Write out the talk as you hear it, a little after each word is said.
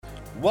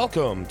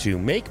Welcome to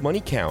Make Money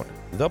Count,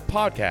 the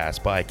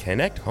podcast by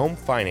Connect Home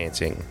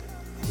Financing.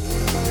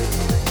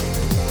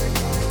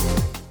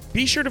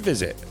 Be sure to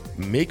visit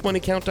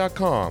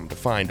MakeMoneyCount.com to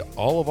find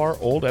all of our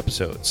old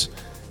episodes.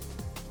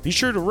 Be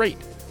sure to rate,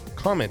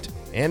 comment,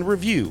 and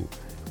review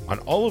on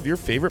all of your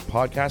favorite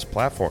podcast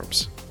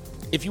platforms.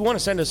 If you want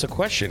to send us a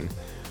question,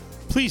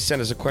 please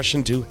send us a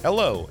question to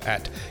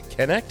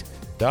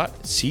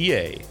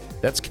hello@connect.ca.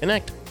 That's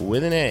Connect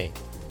with an A.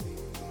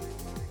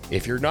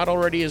 If you're not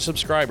already a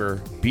subscriber,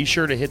 be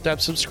sure to hit that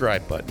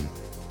subscribe button.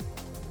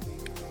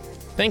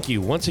 Thank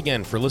you once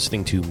again for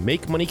listening to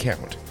Make Money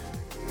Count.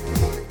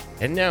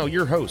 And now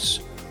your hosts,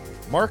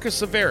 Marcus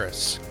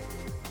Severus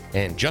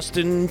and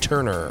Justin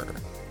Turner.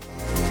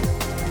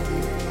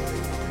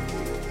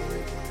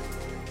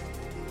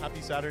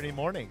 Happy Saturday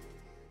morning.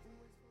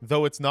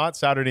 Though it's not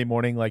Saturday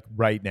morning like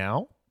right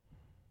now,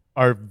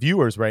 our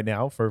viewers right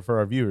now, for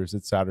our viewers,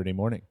 it's Saturday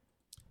morning.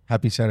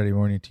 Happy Saturday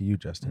morning to you,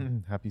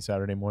 Justin. Happy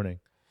Saturday morning.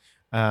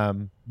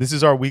 This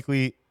is our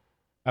weekly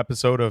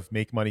episode of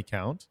Make Money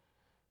Count,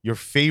 your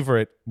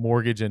favorite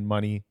mortgage and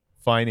money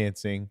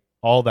financing,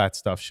 all that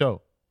stuff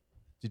show.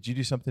 Did you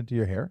do something to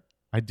your hair?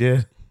 I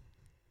did.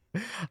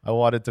 I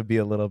wanted to be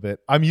a little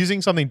bit. I'm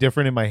using something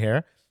different in my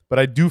hair, but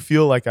I do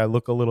feel like I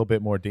look a little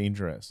bit more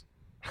dangerous.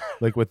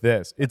 Like with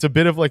this, it's a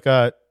bit of like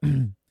a,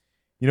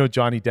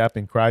 Johnny Depp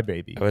in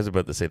Crybaby. I was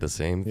about to say the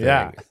same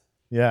thing.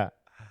 Yeah.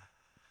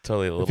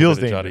 Totally a little feels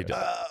bit of Johnny dangerous.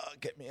 Depp.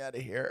 Get me out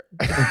of here.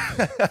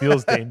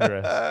 Feels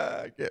dangerous.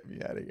 Get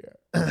me out of here.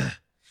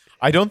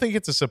 I don't think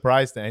it's a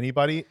surprise to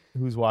anybody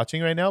who's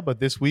watching right now, but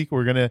this week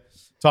we're going to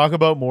talk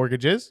about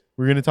mortgages.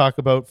 We're going to talk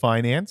about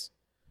finance,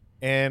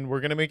 and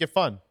we're going to make it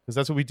fun because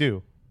that's what we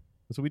do.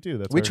 We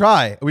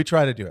try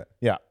to do it.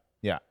 Yeah.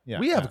 We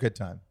have a good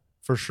time.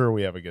 For sure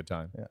we have a good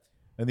time. Yeah.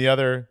 And the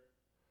other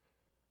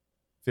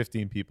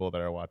 15 people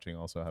that are watching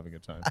also have a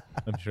good time,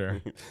 I'm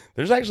sure.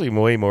 There's actually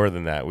way more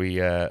than that.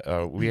 We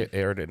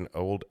aired an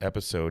old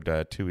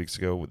episode 2 weeks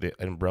ago, with the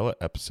umbrella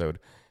episode,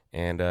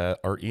 and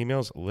our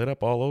emails lit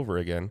up all over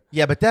again.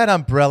 Yeah, but that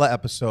umbrella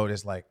episode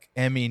is like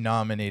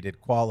Emmy-nominated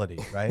quality,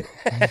 right?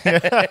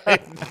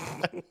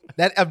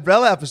 That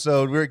umbrella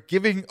episode, we're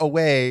giving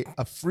away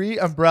a free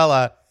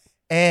umbrella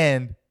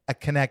and a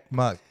Connect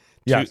mug.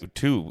 Yeah,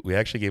 two. We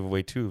actually gave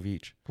away two of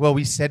each. Well,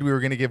 we said we were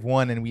going to give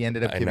one, and we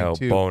ended up giving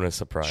two. Bonus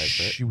surprise.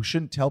 Shh, Right? you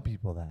shouldn't tell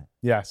people that.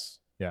 Yes.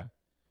 Yeah.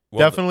 Well,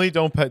 Definitely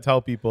don't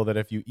tell people that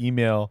if you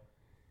email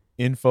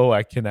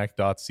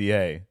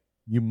info@connect.ca,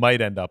 you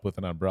might end up with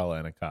an umbrella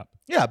and a cup.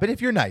 Yeah, but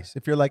if you're nice,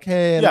 if you're like,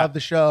 hey, I Yeah. love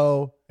the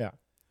show. Yeah.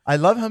 I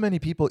love how many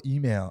people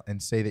email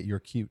and say that you're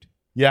cute.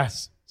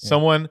 Yes. Yeah.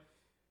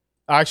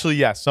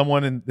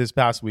 Someone in this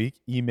past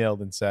week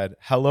emailed and said,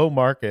 "Hello,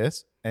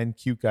 Marcus and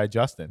cute guy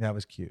Justin." That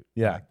was cute. I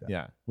Yeah. like that.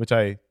 Yeah. Which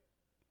I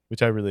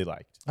really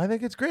liked I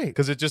think it's great.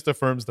 because it just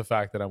affirms the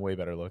fact that I'm way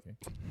better looking.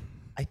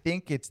 I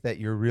think it's that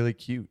you're really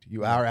cute.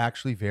 You are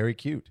actually very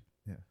cute.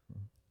 Yeah.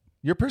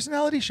 Your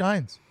personality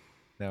shines.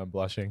 Now I'm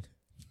blushing.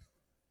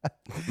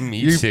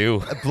 Me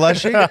too.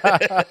 Blushing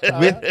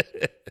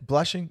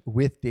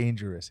with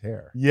dangerous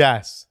hair.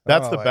 Yes.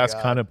 That's Oh the my best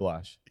God. kind of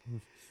blush.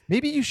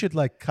 Maybe you should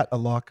like cut a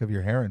lock of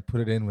your hair and put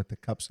it in with the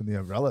cups and the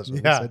umbrellas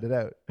when Yeah. we send it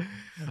out.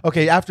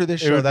 Okay, after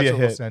this It show, would be that's a what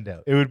we'll hit. send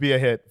out. It would be a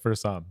hit for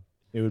some.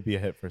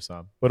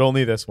 But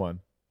only this one.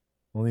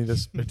 Only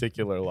this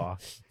particular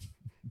lock.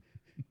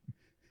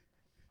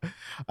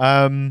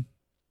 So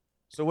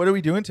what are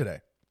we doing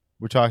today?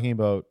 We're talking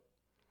about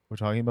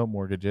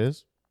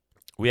mortgages.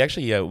 We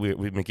actually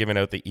we've been giving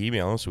out the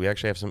emails, so we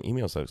actually have some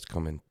emails that's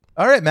coming.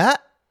 All right,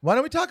 Matt, why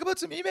don't we talk about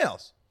some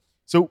emails?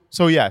 So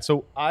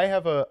I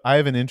have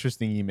an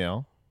interesting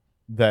email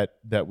that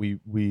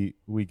we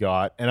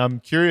got, and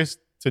I'm curious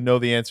to know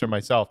the answer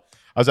myself.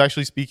 I was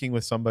actually speaking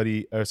with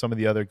somebody or some of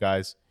the other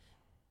guys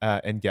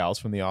and gals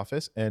from the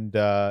office, and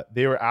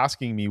they were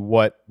asking me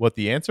what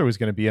the answer was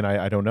going to be, and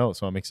I don't know.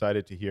 So I'm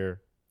excited to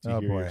hear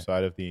your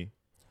side of the.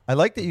 I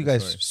like that you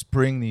guys Sorry.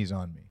 spring these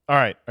on me. All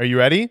right, are you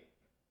ready?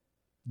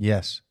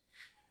 Yes.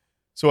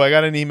 So I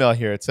got an email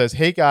here. It says,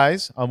 "Hey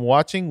guys, I'm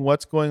watching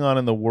what's going on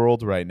in the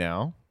world right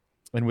now,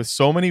 and with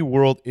so many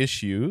world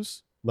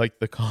issues like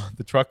the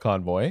truck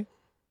convoy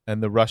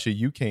and the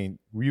Russia-Ukraine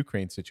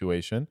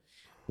situation,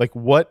 like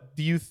what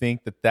do you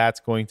think that's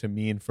going to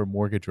mean for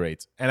mortgage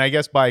rates? And I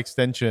guess by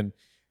extension,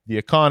 the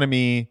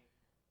economy,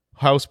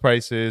 house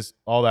prices,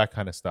 all that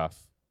kind of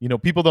stuff.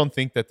 People don't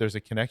think that there's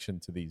a connection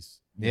to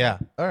these." Yeah.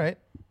 All right.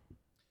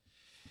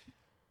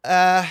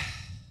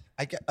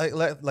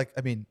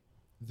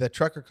 The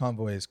trucker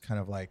convoy is kind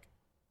of like,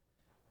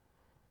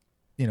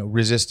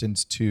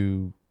 resistance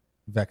to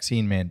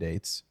vaccine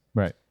mandates.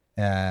 Right.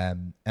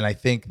 And I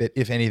think that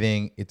if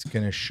anything, it's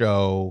going to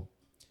show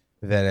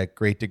that a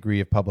great degree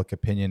of public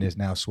opinion is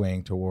now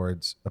swaying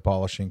towards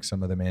abolishing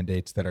some of the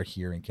mandates that are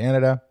here in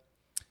Canada.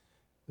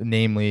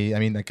 Namely,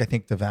 I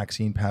think the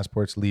vaccine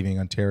passport's leaving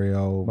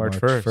Ontario March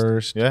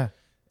 1st. Yeah.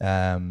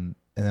 And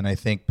then I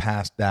think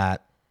past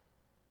that,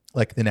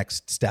 like the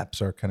next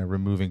steps are kind of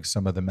removing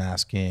some of the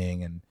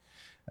masking and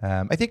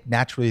I think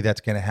naturally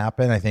that's going to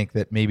happen. I think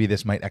that maybe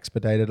this might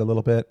expedite it a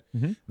little bit.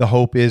 The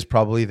hope is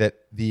probably that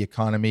the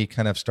economy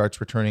kind of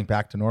starts returning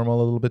back to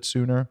normal a little bit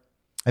sooner.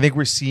 I think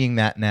we're seeing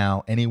that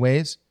now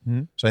anyways.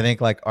 So I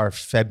think like our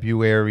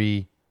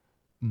February,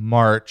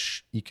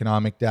 March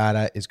economic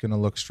data is going to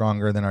look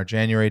stronger than our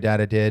January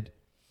data did.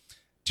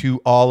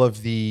 To all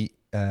of the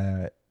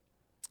kind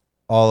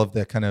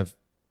of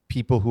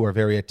people who are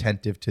very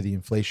attentive to the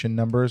inflation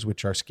numbers,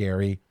 which are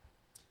scary.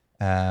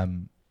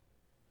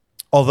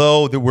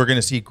 Although that we're going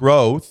to see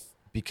growth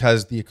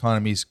because the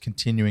economy is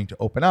continuing to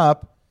open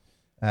up,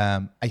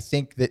 I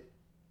think that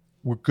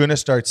we're going to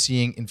start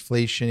seeing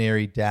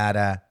inflationary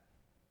data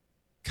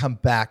come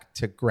back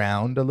to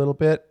ground a little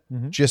bit,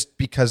 just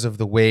because of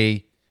the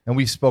way, and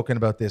we've spoken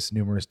about this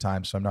numerous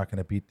times, so I'm not going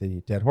to beat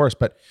the dead horse,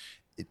 but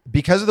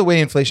because of the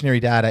way inflationary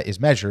data is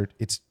measured,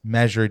 it's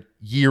measured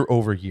year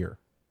over year.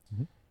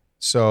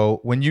 So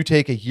when you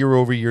take a year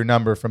over year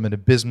number from an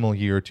abysmal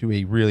year to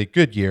a really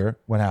good year,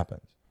 what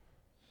happens?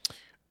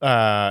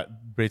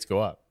 Rates go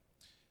up.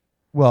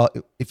 Well,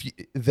 if you,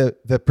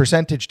 the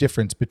percentage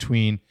difference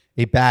between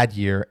a bad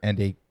year and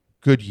a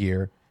good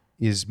year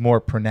is more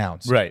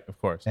pronounced. Right, of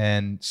course.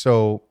 And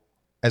so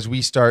as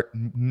we start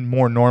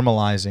more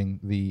normalizing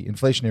the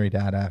inflationary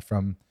data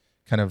from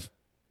kind of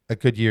a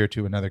good year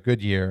to another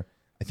good year,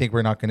 I think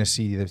we're not going to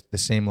see the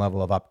same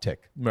level of uptick,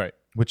 Right.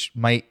 which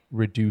might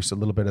reduce a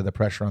little bit of the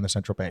pressure on the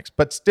central banks.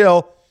 But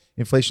still,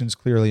 inflation is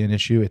clearly an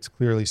issue. It's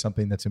clearly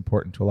something that's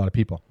important to a lot of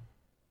people.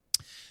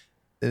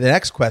 The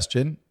next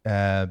question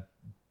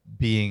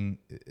being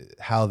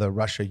how the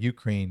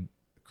Russia-Ukraine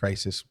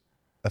crisis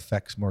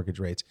affects mortgage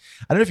rates.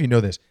 I don't know if you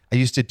know this. I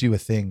used to do a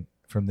thing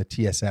from the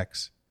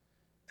TSX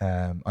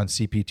on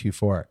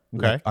CP24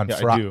 Okay. on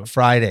Yeah, I do.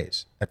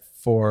 Fridays at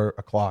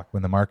 4:00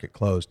 when the market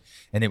closed.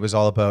 And it was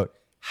all about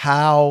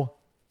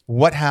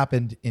what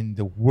happened in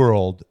the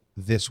world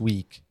this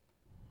week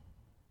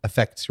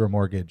affects your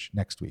mortgage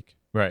next week.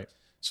 Right.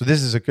 So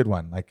this is a good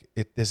one. I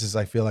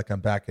feel like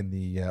I'm back in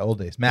the old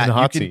days. Matt, In the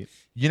hot seat.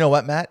 You know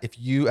what, Matt? If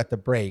you at the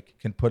break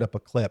can put up a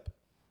clip,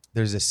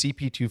 there's a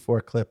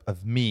CP24 clip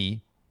of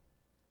me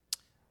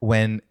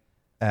when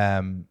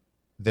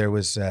there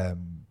was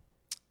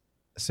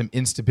some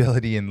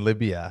instability in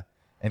Libya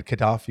and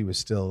Gaddafi was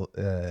still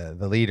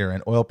the leader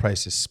and oil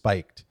prices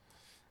spiked.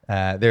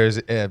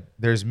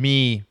 There's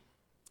me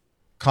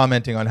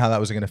commenting on how that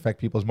was going to affect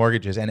people's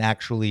mortgages and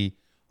actually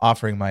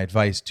offering my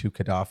advice to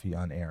Gaddafi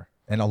on air.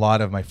 And a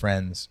lot of my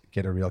friends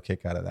get a real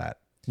kick out of that.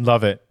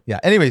 Love it. Yeah.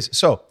 Anyways,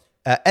 so,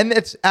 and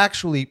it's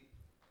actually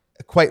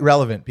quite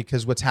relevant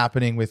because what's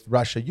happening with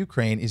Russia,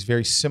 Ukraine is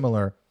very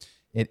similar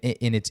in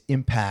its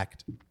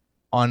impact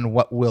on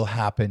what will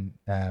happen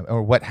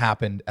or what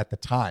happened at the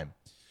time.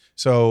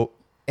 So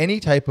any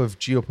type of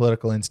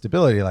geopolitical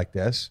instability like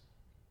this,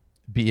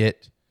 be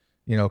it,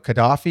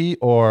 Gaddafi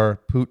or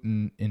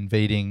Putin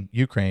invading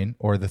Ukraine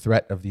or the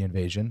threat of the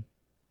invasion,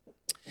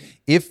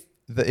 if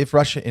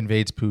Russia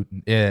invades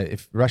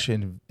if Russia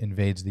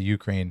invades the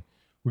Ukraine,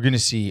 we're going to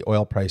see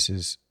oil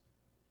prices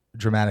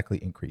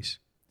dramatically increase.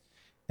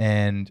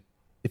 And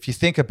if you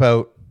think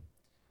about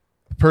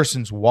a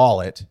person's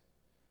wallet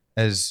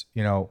as,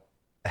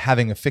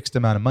 having a fixed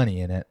amount of money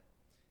in it,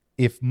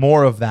 if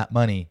more of that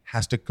money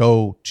has to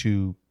go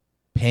to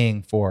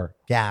paying for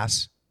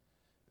gas,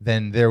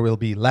 then there will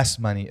be less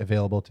money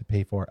available to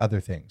pay for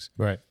other things.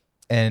 Right.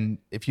 And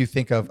if you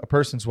think of a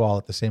person's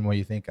wallet the same way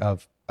you think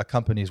of a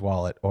company's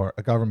wallet or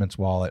a government's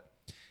wallet,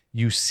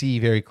 you see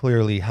very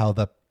clearly how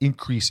the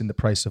increase in the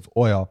price of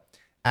oil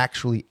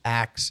actually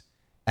acts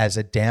as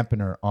a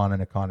dampener on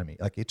an economy.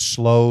 Like it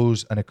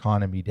slows an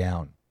economy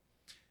down.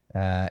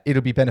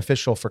 It'll be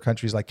beneficial for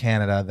countries like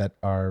Canada that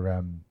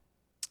are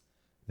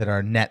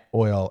net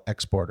oil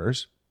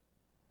exporters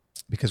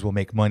because we'll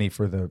make money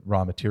for the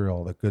raw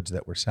material, the goods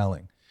that we're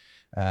selling.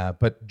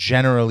 But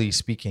generally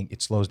speaking,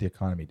 it slows the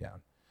economy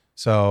down.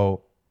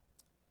 So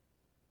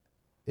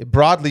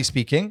broadly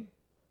speaking,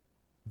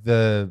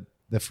 the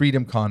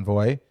Freedom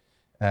Convoy,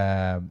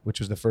 which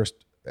was the first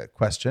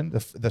question,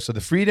 so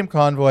the Freedom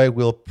Convoy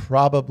will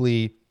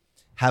probably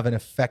have an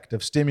effect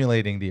of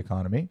stimulating the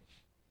economy,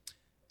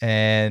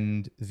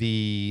 and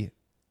the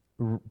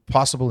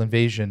possible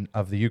invasion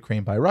of the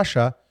Ukraine by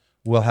Russia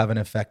will have an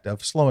effect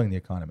of slowing the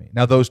economy.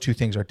 Now, those two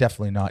things are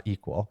definitely not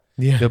equal.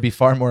 Yeah. There'll be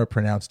far more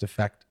pronounced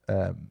effect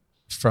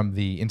from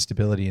the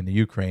instability in the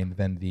Ukraine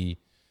than the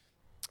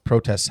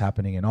protests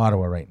happening in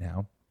Ottawa right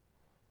now.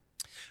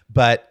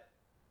 But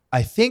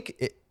I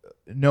think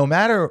no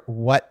matter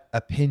what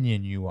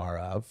opinion you are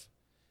of,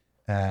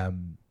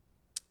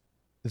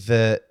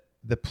 the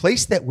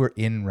place that we're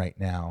in right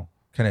now,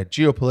 kind of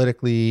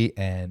geopolitically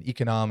and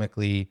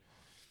economically,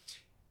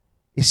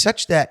 is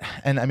such that,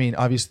 and I mean,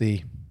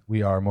 obviously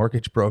we are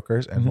mortgage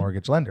brokers and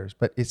mortgage lenders,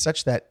 but it's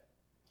such that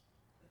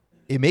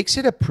it makes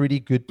it a pretty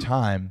good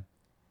time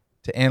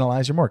to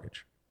analyze your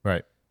mortgage.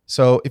 Right.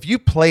 So if you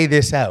play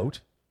this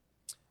out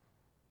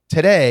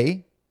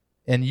today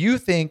and you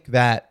think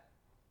that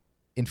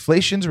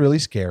inflation's really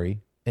scary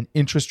and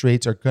interest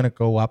rates are going to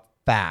go up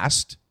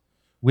fast,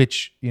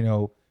 which,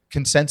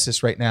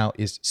 consensus right now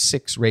is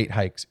 6 rate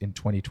hikes in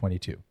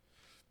 2022.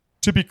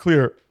 To be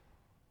clear,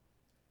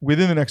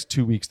 within the next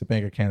 2 weeks, the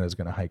Bank of Canada is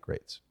going to hike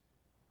rates.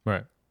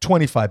 Right.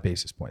 25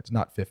 basis points,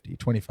 not 50,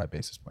 25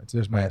 basis points.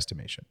 There's my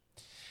estimation.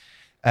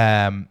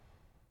 I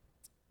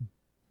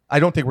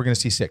don't think we're going to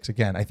see 6.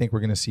 Again, I think we're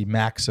going to see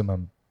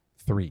maximum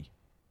 3.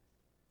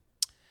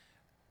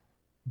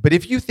 But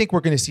if you think we're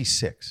going to see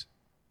 6,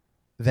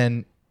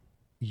 then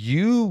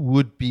you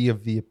would be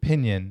of the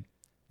opinion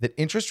that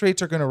interest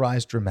rates are going to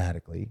rise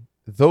dramatically.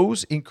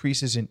 Those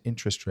increases in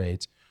interest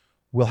rates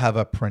will have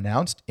a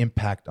pronounced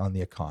impact on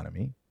the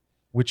economy,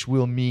 which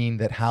will mean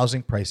that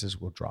housing prices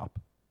will drop.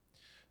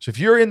 So if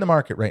you're in the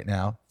market right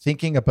now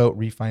thinking about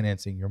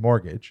refinancing your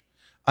mortgage,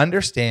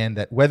 understand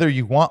that whether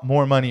you want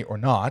more money or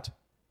not,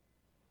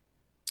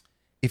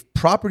 if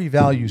property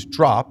values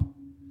drop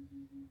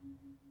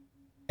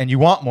and you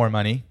want more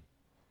money,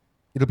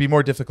 it'll be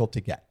more difficult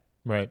to get.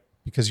 Right.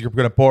 Because you're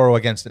going to borrow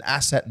against an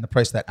asset and the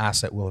price of that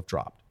asset will have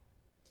dropped.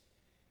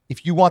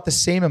 If you want the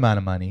same amount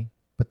of money,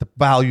 but the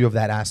value of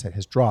that asset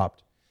has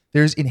dropped,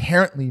 there's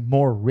inherently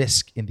more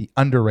risk in the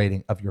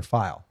underwriting of your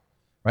file,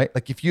 right?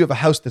 Like if you have a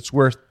house that's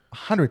worth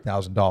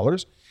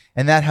 $100,000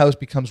 and that house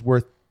becomes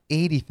worth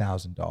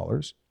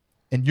 $80,000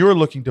 and you're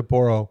looking to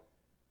borrow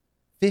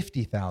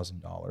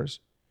 $50,000,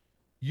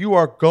 you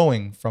are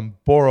going from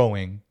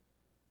borrowing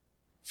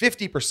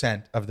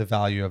 50% of the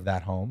value of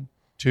that home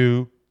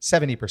to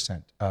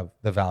 70% of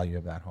the value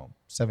of that home.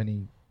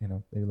 70, maybe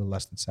a little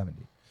less than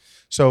 70.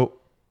 So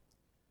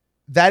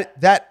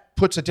that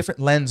puts a different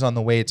lens on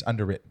the way it's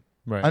underwritten.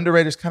 Right.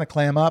 Underwriters kind of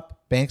clam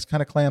up, banks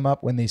kind of clam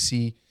up when they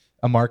see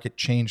a market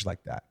change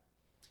like that.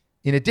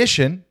 In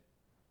addition,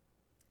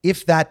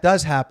 if that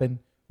does happen,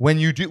 when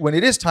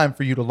it is time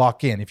for you to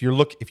lock in, if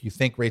you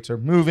think rates are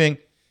moving,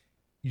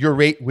 your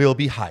rate will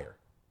be higher,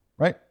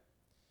 right?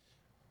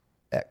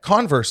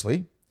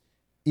 Conversely,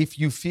 if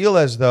you feel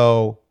as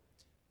though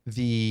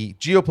the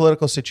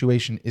geopolitical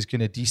situation is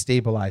going to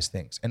destabilize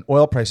things and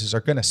oil prices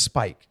are going to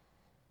spike,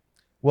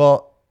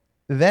 well,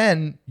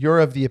 then you're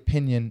of the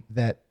opinion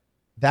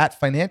that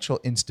financial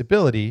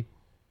instability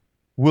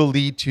will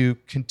lead to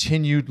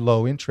continued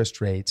low interest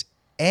rates.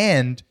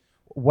 And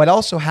what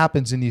also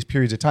happens in these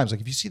periods of times, like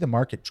if you see the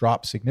market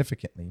drop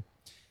significantly,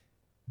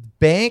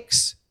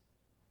 banks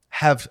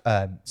have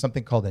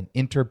something called an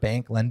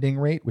interbank lending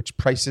rate, which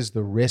prices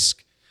the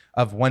risk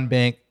of one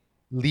bank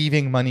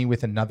leaving money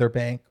with another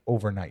bank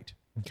overnight.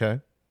 Okay.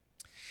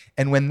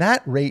 And when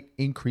that rate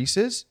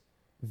increases,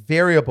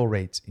 variable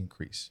rates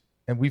increase.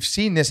 And we've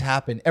seen this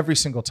happen every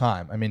single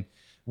time. I mean,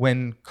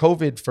 when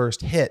COVID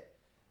first hit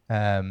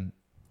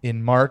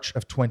in March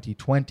of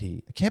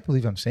 2020, I can't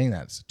believe I'm saying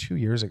that. It's 2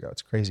 years ago.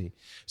 It's crazy.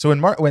 So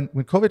when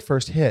COVID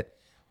first hit,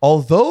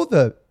 although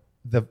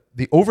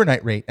the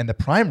overnight rate and the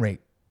prime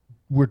rate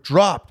were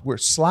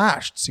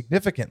slashed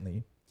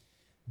significantly,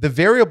 the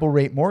variable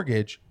rate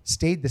mortgage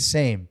stayed the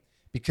same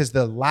because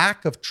the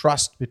lack of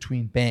trust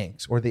between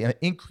banks or the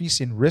increase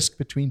in risk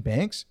between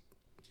banks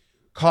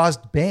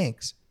caused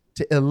banks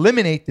to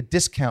eliminate the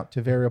discount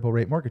to variable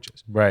rate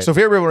mortgages. Right. So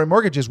variable rate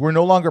mortgages were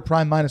no longer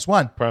prime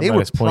 -1. They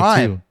were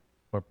prime. 0.2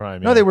 or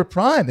prime. No, they were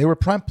prime. They were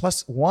prime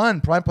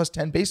 +1, prime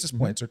 +10 basis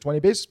points or 20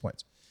 basis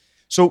points.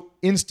 So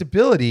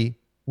instability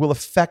will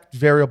affect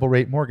variable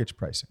rate mortgage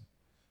pricing.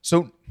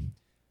 So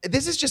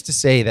this is just to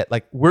say that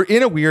like we're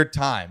in a weird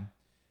time.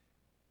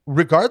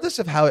 Regardless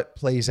of how it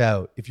plays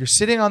out, if you're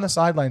sitting on the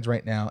sidelines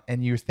right now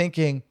and you're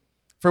thinking,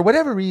 for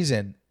whatever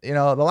reason,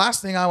 the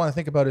last thing I want to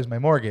think about is my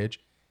mortgage,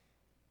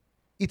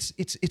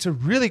 it's a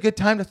really good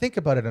time to think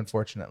about it,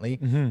 unfortunately.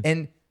 Mm-hmm.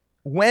 And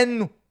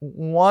when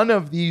one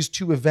of these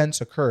two events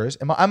occurs,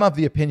 I'm of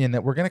the opinion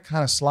that we're going to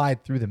kind of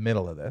slide through the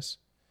middle of this,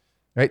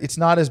 right? It's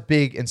not as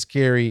big and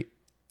scary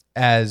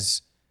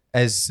as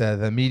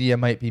the media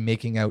might be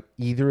making out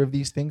either of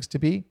these things to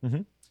be.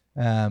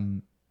 Mm-hmm.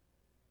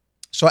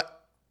 So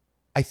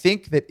I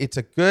think that it's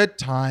a good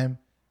time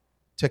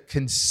to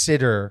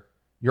consider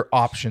your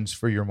options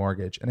for your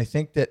mortgage. And I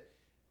think that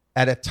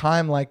at a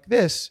time like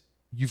this,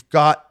 you've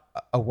got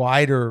a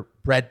wider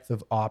breadth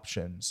of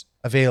options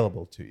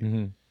available to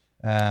you.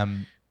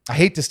 Mm-hmm. I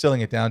hate distilling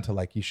it down to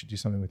like, you should do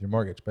something with your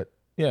mortgage, but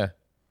yeah,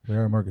 we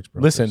are mortgage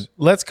brokers. Listen,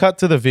 let's cut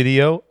to the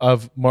video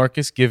of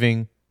Marcus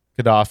giving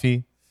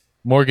Gaddafi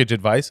mortgage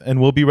advice,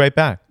 and we'll be right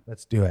back.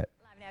 Let's do it.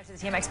 To the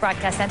TMX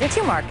Broadcast Center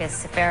to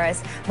Marcus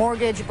Ferris,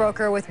 mortgage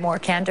broker with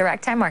Morcan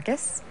Direct. Hi,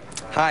 Marcus.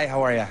 Hi,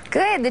 how are you?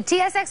 Good. The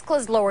TSX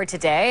closed lower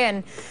today,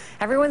 and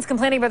everyone's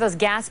complaining about those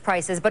gas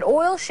prices, but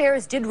oil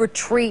shares did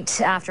retreat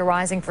after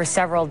rising for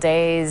several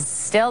days.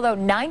 Still, though,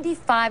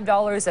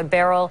 $95 a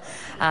barrel,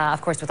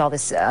 of course, with all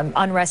this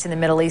unrest in the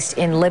Middle East,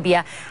 in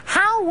Libya.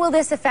 How will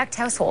this affect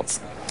households?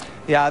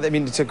 Yeah, I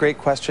mean, it's a great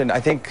question. I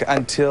think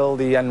until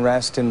the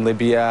unrest in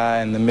Libya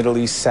and the Middle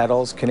East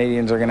settles,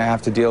 Canadians are going to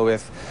have to deal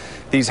with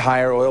these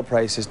higher oil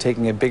prices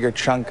taking a bigger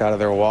chunk out of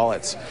their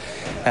wallets.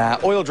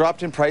 Oil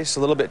dropped in price a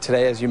little bit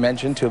today, as you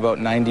mentioned, to about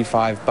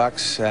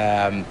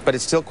 $95, but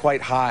it's still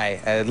quite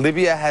high.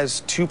 Libya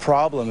has two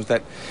problems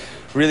that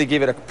really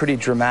gave it a pretty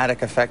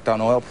dramatic effect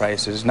on oil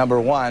prices. Number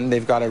one,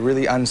 they've got a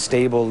really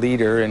unstable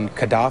leader in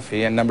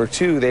Gaddafi, and number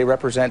two, they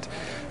represent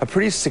a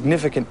pretty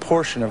significant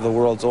portion of the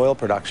world's oil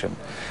production.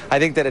 I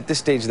think that at this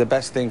stage, the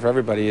best thing for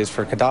everybody is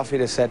for Gaddafi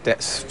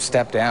to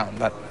step down,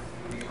 but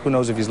who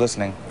knows if he's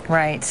listening.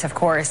 Right, of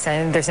course,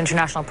 and there's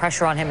international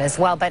pressure on him as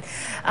well. But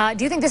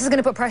do you think this is going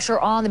to put pressure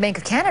on the Bank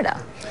of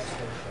Canada?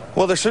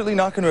 Well, they're certainly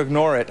not going to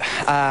ignore it.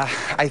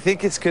 I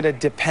think it's going to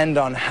depend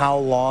on how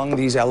long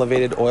these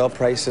elevated oil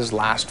prices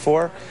last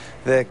for.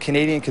 The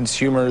Canadian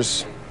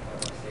consumers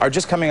are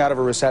just coming out of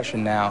a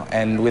recession now,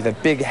 and with a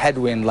big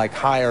headwind like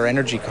higher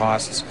energy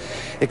costs,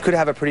 it could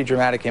have a pretty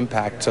dramatic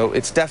impact. So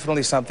it's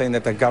definitely something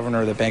that the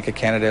governor of the Bank of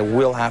Canada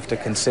will have to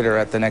consider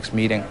at the next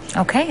meeting.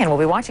 Okay, and we'll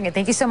be watching it.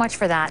 Thank you so much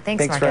for that.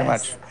 Thanks Thanks very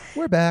much.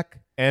 We're back.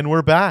 And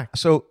we're back.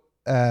 So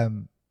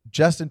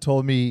Justin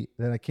told me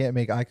that I can't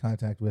make eye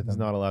contact with him. He's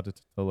not allowed to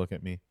look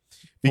at me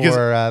for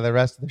the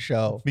rest of the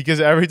show. Because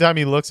every time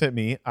he looks at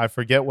me, I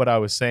forget what I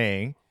was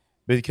saying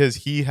because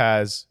he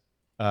has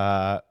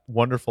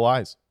wonderful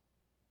eyes.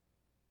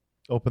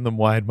 Open them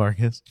wide,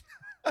 Marcus.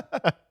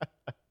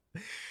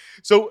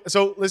 So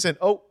listen.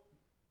 Oh,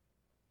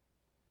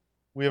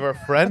 we have our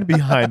friend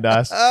behind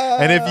us,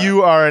 and if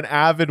you are an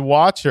avid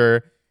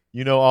watcher,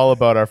 you know all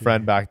about our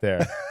friend back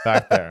there.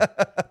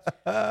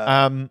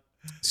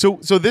 So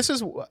this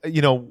is,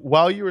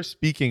 while you were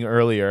speaking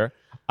earlier,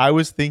 I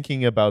was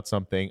thinking about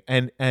something,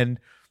 and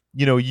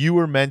you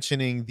were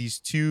mentioning these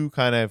two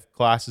kind of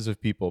classes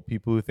of people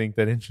who think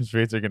that interest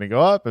rates are going to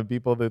go up and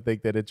people who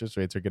think that interest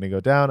rates are going to go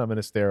down. I'm going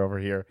to stare over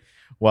here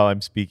while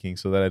I'm speaking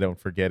so that I don't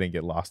forget and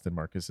get lost in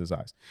Marcus's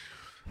eyes.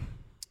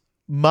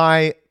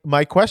 My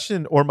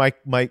question or my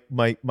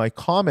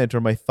comment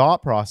or my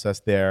thought process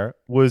there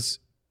was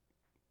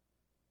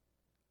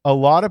a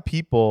lot of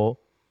people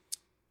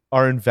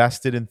are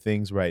invested in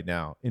things right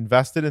now,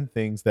 invested in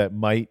things that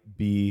might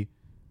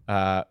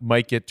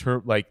get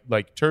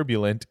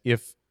turbulent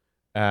if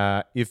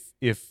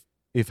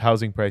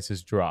housing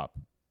prices drop.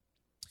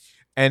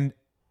 And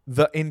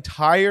the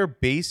entire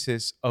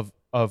basis of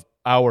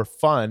our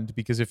fund,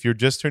 because if you're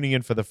just tuning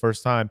in for the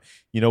first time,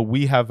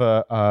 we have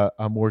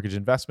a mortgage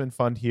investment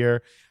fund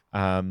here.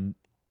 The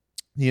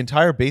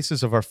entire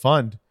basis of our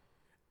fund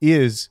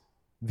is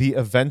the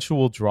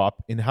eventual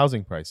drop in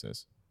housing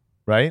prices,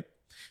 right?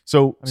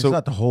 So it's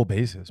not the whole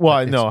basis.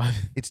 Well, no,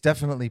 it's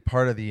definitely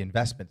part of the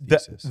investment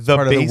thesis. The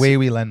part of the way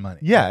we lend money.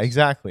 Yeah,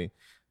 exactly.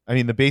 I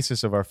mean, the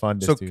basis of our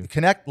fund is to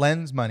Connect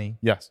lends money.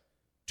 Yes.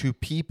 To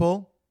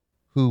people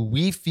who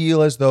we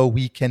feel as though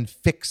we can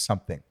fix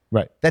something.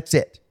 Right. That's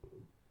it.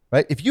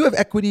 Right. If you have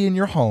equity in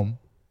your home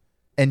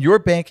and your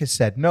bank has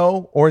said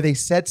no, or they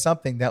said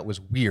something that was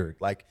weird,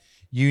 like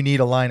you need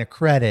a line of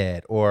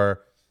credit,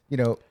 or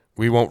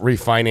we won't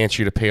refinance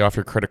you to pay off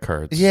your credit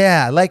cards.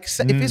 Yeah, like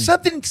if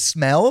something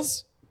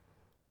smells,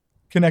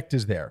 Connect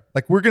is there.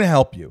 Like, we're going to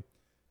help you.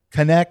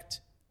 Connect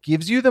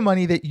gives you the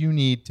money that you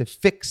need to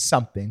fix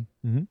something,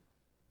 and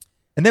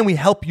then we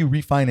help you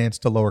refinance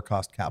to lower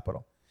cost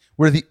capital.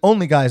 We're the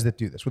only guys that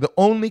do this. We're the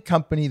only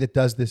company that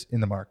does this in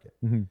the market,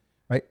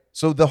 right?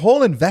 So the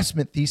whole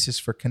investment thesis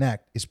for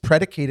Connect is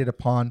predicated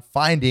upon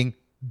finding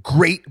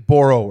great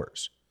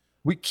borrowers.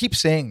 We keep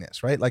saying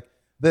this, right? Like,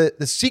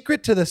 the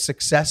secret to the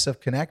success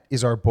of Connect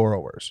is our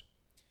borrowers.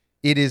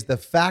 It is the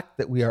fact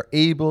that we are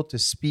able to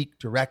speak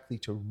directly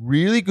to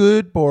really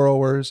good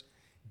borrowers,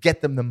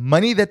 get them the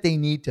money that they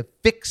need to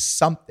fix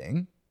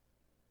something,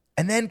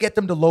 and then get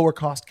them to lower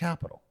cost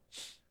capital.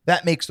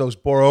 That makes those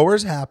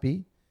borrowers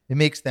happy. It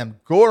makes them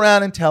go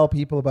around and tell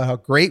people about how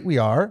great we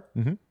are.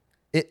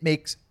 It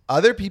makes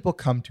other people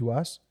come to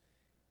us,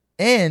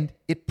 and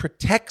it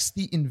protects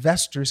the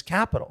investor's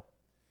capital.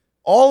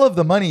 All of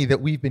the money that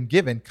we've been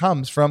given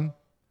comes from,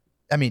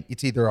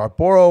 it's either our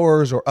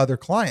borrowers or other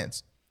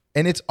clients.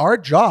 And it's our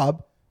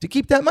job to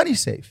keep that money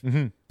safe.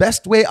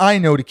 Best way I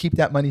know to keep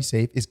that money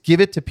safe is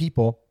give it to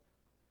people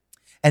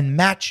and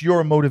match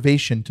your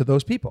motivation to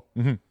those people.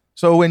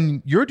 So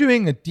when you're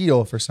doing a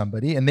deal for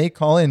somebody and they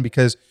call in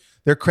because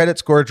their credit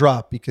score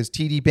dropped because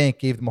TD Bank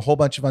gave them a whole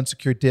bunch of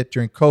unsecured debt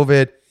during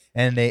COVID,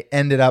 and they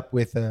ended up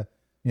with a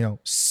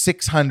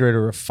 600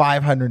 or a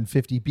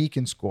 550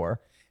 Beacon score,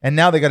 and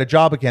now they got a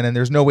job again and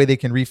there's no way they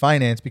can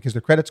refinance because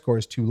their credit score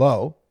is too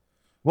low.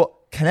 Well,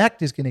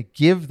 Connect is going to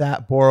give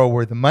that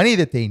borrower the money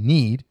that they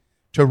need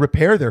to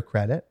repair their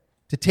credit,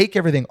 to take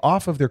everything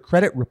off of their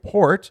credit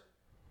report.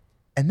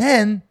 And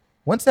then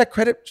once that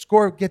credit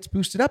score gets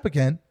boosted up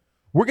again,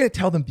 we're going to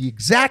tell them the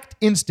exact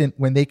instant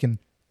when they can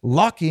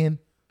lock in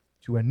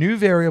to a new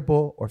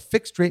variable or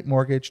fixed rate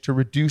mortgage to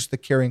reduce the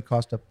carrying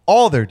cost of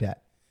all their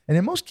debt. And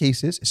in most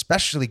cases,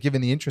 especially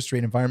given the interest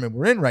rate environment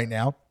we're in right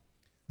now,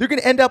 they're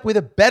going to end up with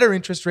a better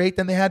interest rate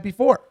than they had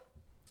before.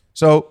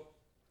 So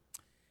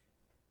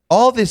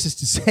all this is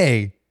to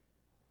say,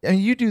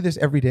 you do this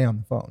every day on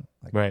the phone.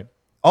 Right.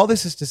 All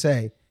this is to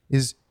say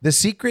is the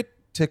secret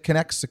to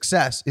Connect's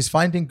success is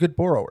finding good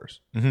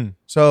borrowers.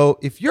 So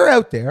if you're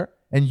out there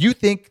and you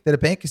think that a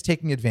bank is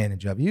taking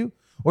advantage of you,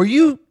 or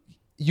you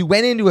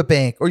went into a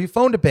bank, or you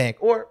phoned a bank,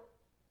 or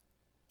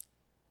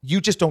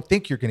you just don't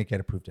think you're going to get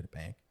approved at a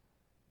bank,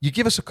 you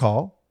give us a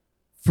call.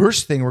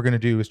 First thing we're going to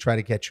do is try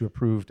to get you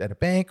approved at a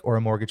bank or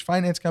a mortgage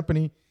finance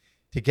company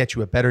to get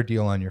you a better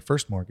deal on your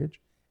first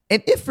mortgage.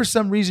 And if for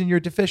some reason you're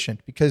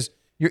deficient because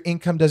your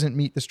income doesn't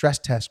meet the stress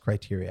test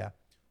criteria,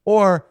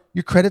 or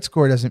your credit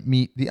score doesn't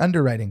meet the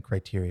underwriting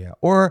criteria,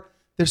 or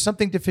there's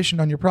something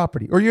deficient on your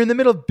property, or you're in the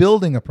middle of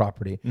building a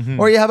property,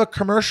 or you have a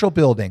commercial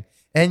building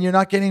and you're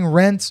not getting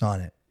rents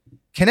on it,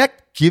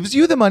 Connect gives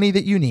you the money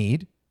that you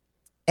need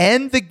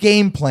and the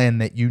game plan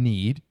that you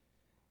need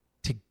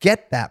to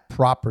get that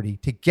property,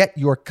 to get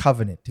your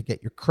covenant, to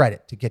get your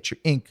credit, to get your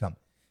income,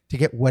 to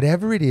get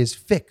whatever it is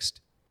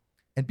fixed.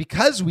 And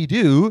because we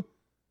do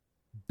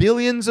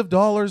billions of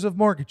dollars of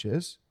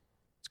mortgages,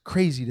 it's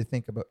crazy to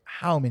think about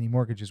how many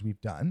mortgages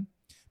we've done.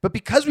 But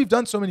because we've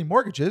done so many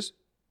mortgages,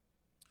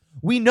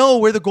 we know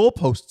where the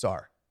goalposts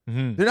are.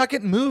 They're not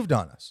getting moved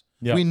on us.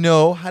 Yep. We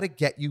know how to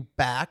get you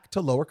back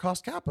to lower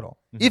cost capital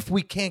if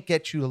we can't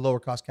get you to lower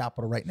cost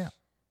capital right now.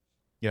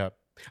 Yeah.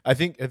 I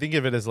think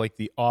of it as like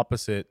the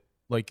opposite.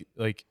 Like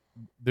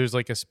there's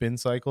like a spin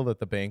cycle that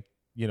the bank,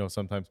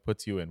 sometimes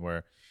puts you in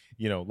where,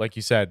 like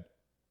you said,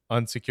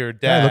 unsecured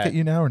debt. Can I look at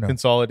you now or no?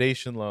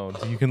 Consolidation loans.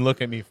 You can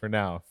look at me for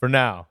now.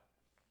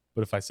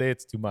 But if I say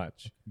it's too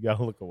much, you got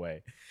to look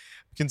away.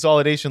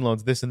 Consolidation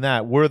loans, this and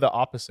that. We're the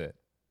opposite.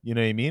 You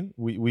know what I mean?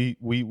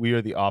 We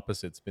are the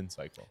opposite spin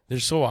cycle.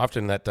 There's so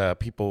often that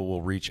people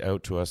will reach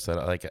out to us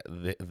that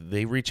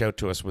they reach out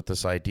to us with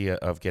this idea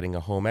of getting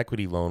a home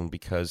equity loan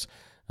because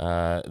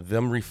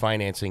them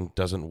refinancing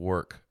doesn't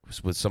work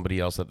with somebody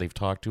else that they've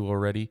talked to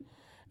already.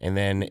 And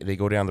then they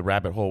go down the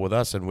rabbit hole with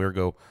us and we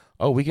go,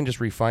 oh, we can just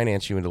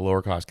refinance you into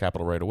lower cost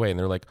capital right away. And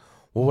they're like,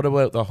 well, what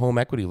about the home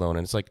equity loan?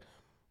 And it's like,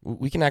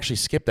 we can actually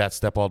skip that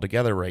step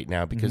altogether right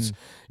now because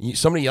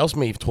somebody else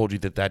may have told you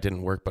that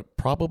didn't work, but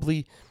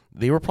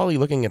they were probably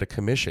looking at a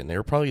commission. They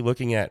were probably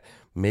looking at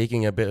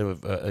making a bit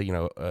of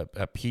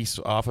a piece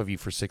off of you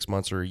for 6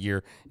 months or a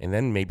year, and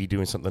then maybe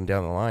doing something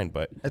down the line.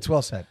 But that's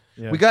well said.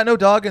 Yeah. We got no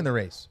dog in the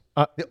race.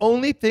 The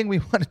only thing we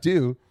want to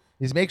do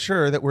is make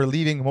sure that we're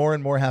leaving more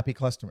and more happy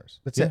customers.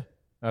 That's it.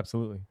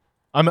 Absolutely.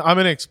 I'm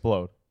gonna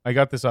explode. I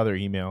got this other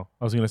email.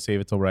 I was gonna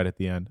save it till right at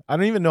the end. I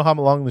don't even know how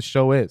long the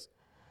show is.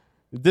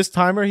 This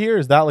timer here,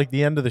 is that like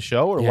the end of the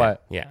show or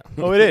what? Yeah.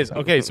 Oh, it is.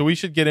 Okay, so we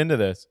should get into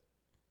this.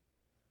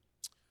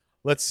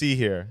 Let's see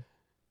here.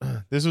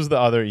 This was the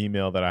other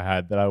email that I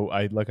had that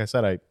I like I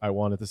said, I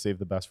wanted to save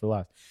the best for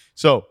last.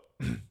 So,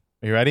 are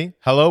you ready?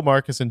 Hello,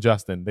 Marcus and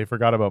Justin. They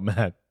forgot about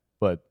Matt,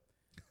 but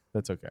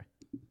that's okay.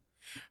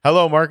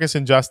 Hello, Marcus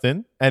and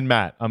Justin and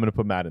Matt. I'm going to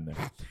put Matt in there.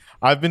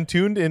 I've been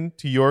tuned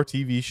into your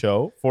TV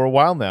show for a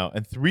while now,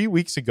 and 3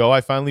 weeks ago,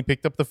 I finally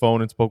picked up the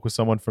phone and spoke with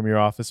someone from your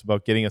office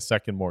about getting a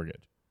second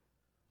mortgage.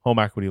 Home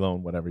equity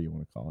loan, whatever you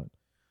want to call it.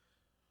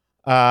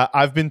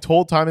 I've been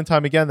told time and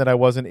time again that I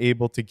wasn't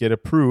able to get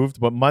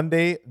approved, but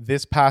Monday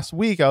this past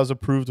week, I was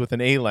approved with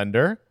an A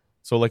lender,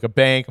 so like a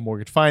bank, a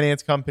mortgage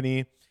finance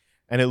company,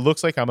 and it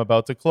looks like I'm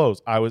about to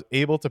close. I was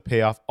able to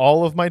pay off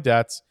all of my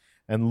debts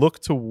and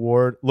look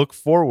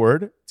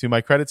forward to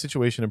my credit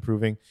situation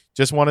improving.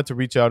 Just wanted to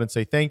reach out and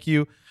say thank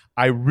you.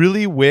 I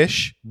really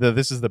wish that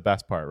this is the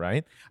best part,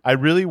 right? I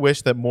really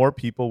wish that more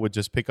people would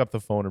just pick up the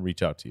phone and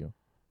reach out to you.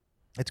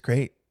 That's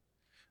great.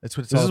 That's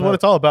what it's This all is about. what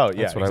it's all about.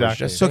 That's Yeah, what I was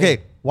exactly. just So,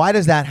 okay, why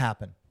does that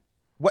happen?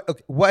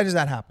 Why does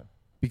that happen?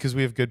 Because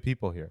we have good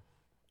people here.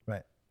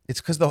 Right. It's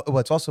because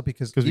it's also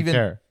because we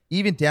care.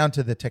 even down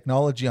to the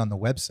technology on the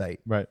website,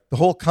 Right. the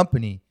whole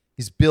company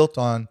is built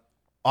on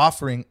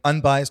offering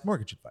unbiased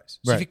mortgage advice.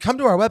 So Right. if you come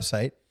to our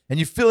website and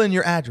you fill in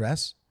your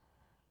address,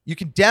 you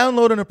can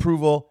download an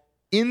approval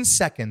in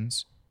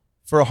seconds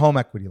for a home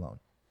equity loan.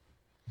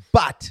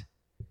 But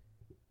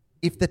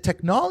if the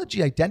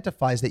technology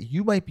identifies that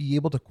you might be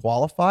able to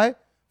qualify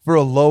for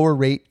a lower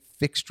rate,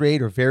 fixed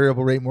rate, or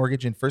variable rate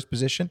mortgage in first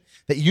position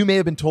that you may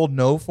have been told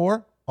no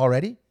for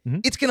already,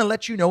 it's going to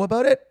let you know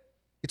about it.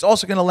 It's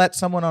also going to let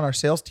someone on our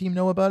sales team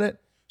know about it.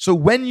 So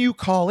when you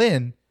call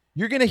in,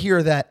 you're going to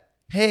hear that,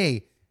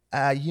 hey,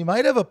 you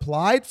might have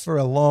applied for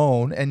a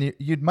loan and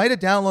you might have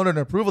downloaded an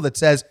approval that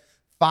says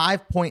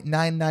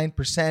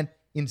 5.99%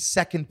 in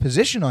second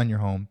position on your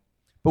home,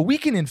 but we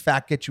can in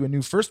fact get you a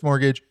new first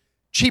mortgage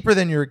cheaper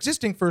than your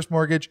existing first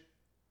mortgage,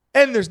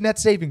 and there's net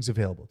savings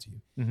available to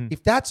you.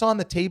 If that's on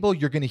the table,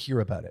 you're going to hear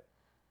about it.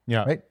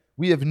 Yeah. Right?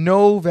 We have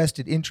no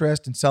vested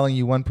interest in selling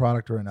you one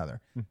product or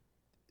another.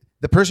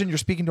 The person you're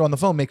speaking to on the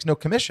phone makes no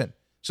commission.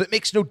 So it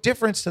makes no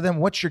difference to them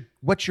what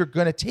you're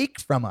going to take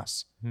from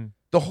us.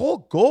 The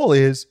whole goal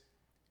is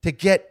to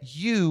get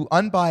you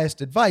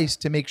unbiased advice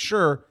to make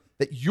sure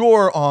that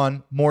you're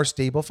on more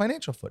stable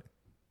financial footing.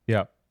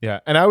 Yeah. Yeah.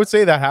 And I would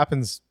say that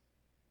happens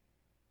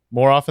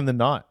more often than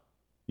not.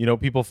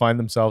 People find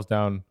themselves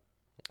down.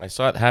 I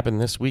saw it happen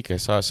this week. I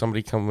saw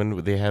somebody come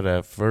in. They had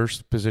a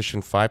first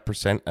position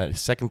 5%, a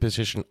second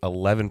position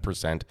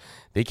 11%.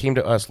 They came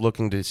to us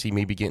looking to see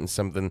maybe getting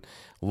something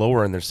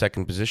lower in their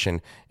second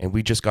position, and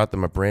we just got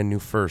them a brand new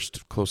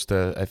first, close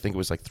to I think it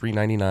was like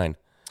 $399.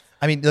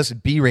 I mean, listen,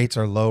 B rates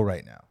are low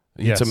right now.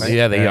 Yes.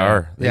 Yeah, they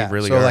are. They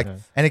really so are.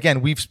 and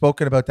again, we've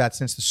spoken about that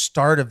since the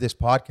start of this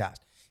podcast,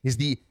 is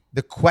the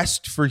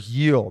quest for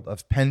yield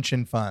of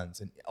pension funds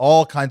and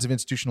all kinds of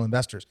institutional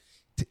investors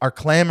are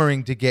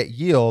clamoring to get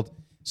yield.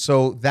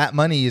 So that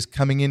money is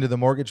coming into the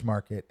mortgage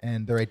market,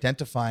 and they're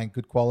identifying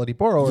good quality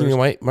borrowers. You know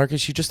what,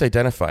 Marcus? You just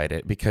identified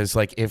it, because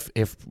like if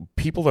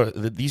people are,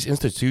 these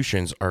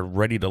institutions are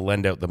ready to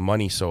lend out the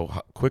money so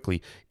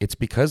quickly, it's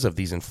because of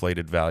these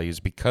inflated values,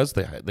 because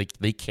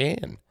they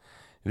can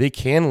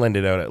lend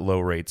it out at low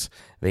rates.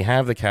 They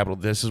have the capital.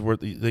 This is where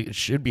it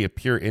should be a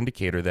pure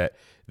indicator that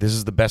this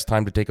is the best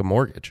time to take a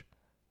mortgage,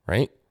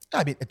 right?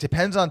 I mean, it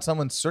depends on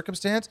someone's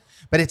circumstance,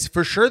 but it's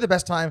for sure the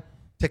best time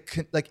to,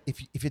 like,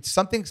 if it's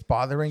something's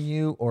bothering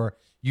you or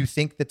you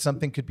think that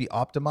something could be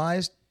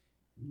optimized,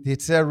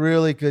 it's a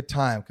really good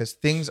time, because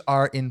things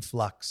are in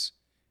flux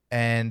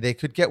and they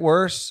could get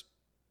worse.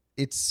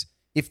 It's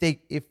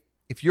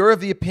if you're of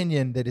the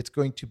opinion that it's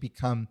going to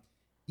become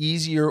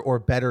easier or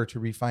better to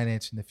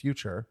refinance in the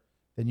future,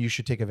 then you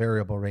should take a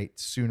variable rate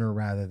sooner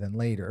rather than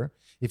later.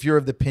 If you're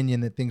of the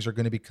opinion that things are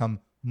going to become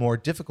more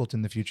difficult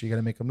in the future, you got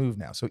to make a move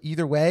now. So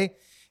either way,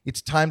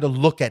 it's time to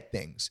look at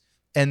things.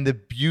 And the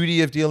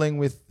beauty of dealing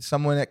with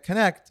someone at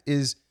Connect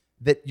is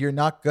that you're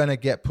not going to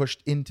get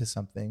pushed into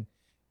something.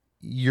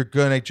 You're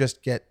going to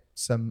just get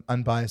some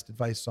unbiased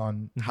advice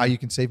on how you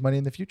can save money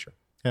in the future.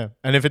 Yeah.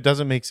 And if it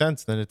doesn't make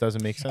sense, then it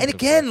doesn't make sense. And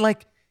again,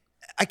 like,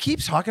 I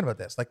keep talking about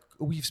this. Like,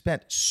 we've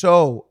spent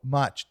so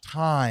much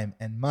time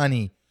and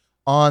money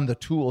on the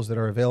tools that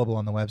are available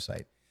on the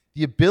website.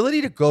 The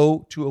ability to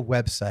go to a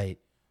website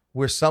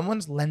where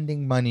someone's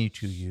lending money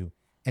to you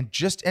and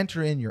just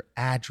enter in your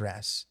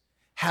address,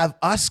 have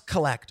us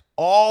collect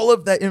all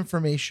of that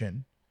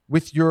information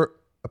with your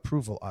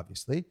approval,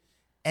 obviously,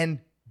 and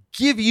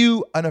give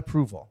you an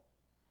approval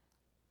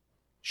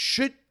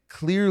should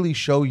clearly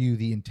show you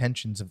the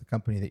intentions of the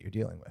company that you're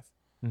dealing with.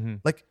 Mm-hmm.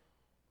 Like,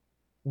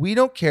 we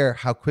don't care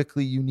how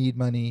quickly you need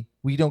money.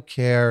 We don't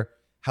care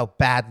how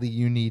badly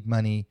you need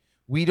money.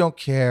 We don't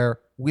care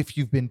if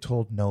you've been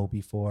told no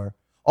before.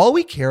 All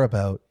we care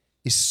about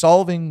is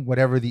solving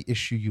whatever the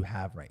issue you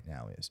have right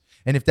now is.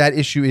 And if that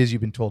issue is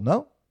you've been told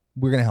no,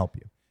 we're going to help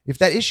you. If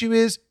that issue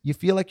is you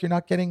feel like you're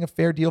not getting a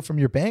fair deal from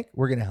your bank,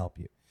 we're going to help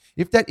you.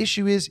 If that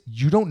issue is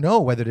you don't know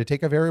whether to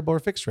take a variable or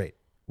fixed rate,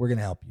 we're going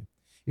to help you.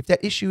 If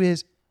that issue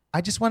is I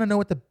just want to know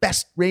what the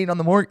best rate on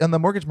the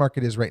mortgage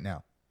market is right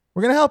now,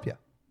 we're going to help you.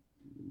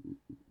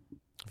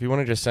 If you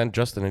want to just send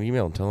Justin an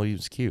email and tell him he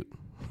was cute.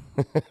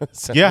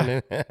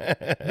 Yeah.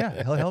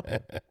 Yeah, he'll help you.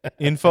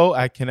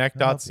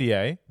 info@connect.ca.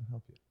 He'll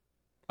help you.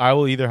 I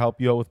will either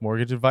help you out with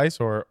mortgage advice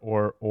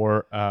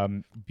or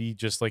be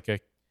just like a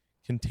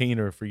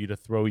container for you to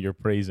throw your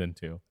praise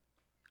into.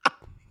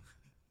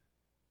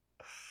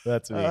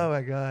 That's me. Oh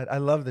my God. I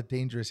love the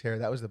dangerous hair.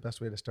 That was the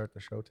best way to start the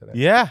show today.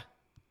 Yeah.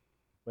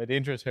 My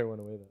dangerous hair went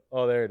away though.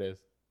 Oh, there it is.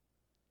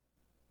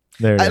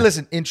 There it is.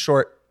 Listen, in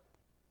short,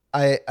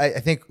 I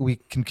think we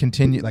can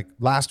continue. Like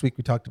last week,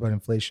 we talked about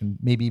inflation,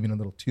 maybe even a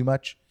little too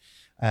much.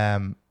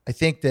 I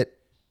think that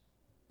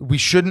we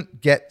shouldn't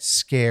get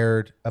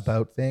scared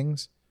about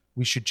things.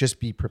 We should just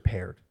be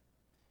prepared.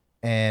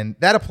 And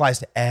that applies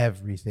to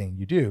everything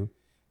you do.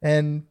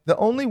 And the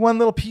only one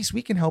little piece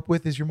we can help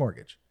with is your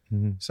mortgage.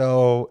 Mm-hmm.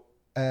 So,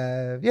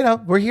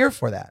 we're here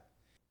for that.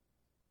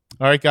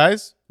 All right,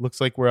 guys.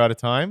 Looks like we're out of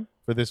time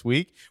for this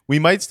week. We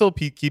might still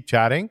keep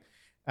chatting.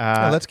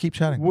 Let's keep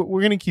chatting. We're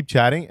going to keep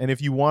chatting. And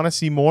if you want to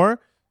see more,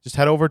 just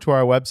head over to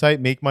our website,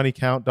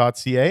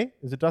 makemoneycount.ca.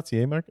 Is it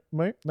 .ca, Matt?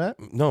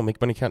 No,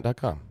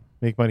 makemoneycount.com.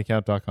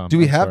 Makemoneycount.com. Do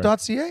we I'm have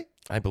sorry. .ca?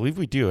 I believe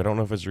we do. I don't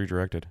know if it's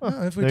redirected.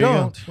 Oh, if we there you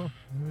don't, go.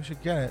 we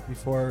should get it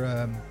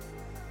before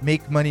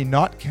Make Money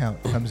Not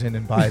Count comes in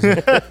and buys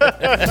it.